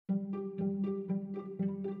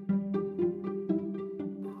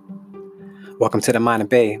Welcome to the Mind of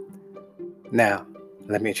Bay. Now,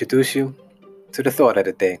 let me introduce you to the thought of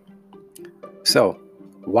the day. So,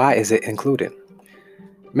 why is it included?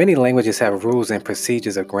 Many languages have rules and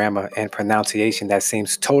procedures of grammar and pronunciation that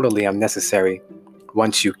seems totally unnecessary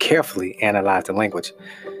once you carefully analyze the language.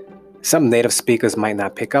 Some native speakers might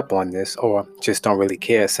not pick up on this or just don't really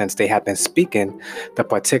care since they have been speaking the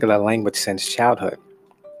particular language since childhood.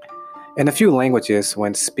 In a few languages,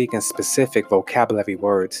 when speaking specific vocabulary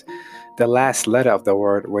words, the last letter of the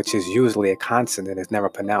word, which is usually a consonant, is never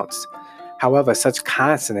pronounced. However, such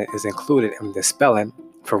consonant is included in the spelling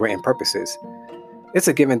for written purposes. It's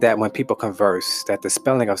a given that when people converse, that the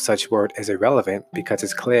spelling of such word is irrelevant because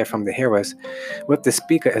it's clear from the hearers what the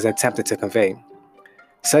speaker is attempting to convey.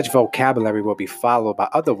 Such vocabulary will be followed by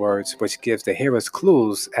other words which gives the hearers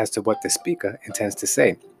clues as to what the speaker intends to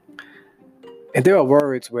say. And there are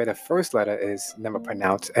words where the first letter is never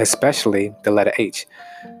pronounced, especially the letter H.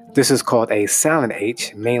 This is called a silent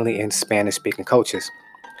H, mainly in Spanish-speaking cultures.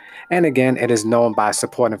 And again, it is known by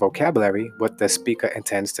supporting vocabulary what the speaker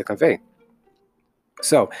intends to convey.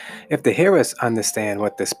 So, if the hearers understand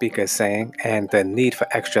what the speaker is saying and the need for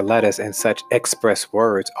extra letters in such express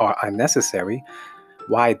words are unnecessary,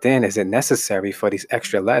 why then is it necessary for these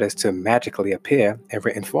extra letters to magically appear in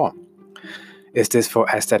written form? Is this for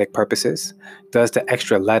aesthetic purposes? Does the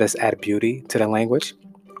extra letters add beauty to the language?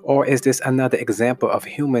 Or is this another example of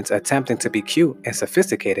humans attempting to be cute and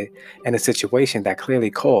sophisticated in a situation that clearly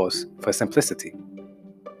calls for simplicity?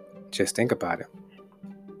 Just think about it.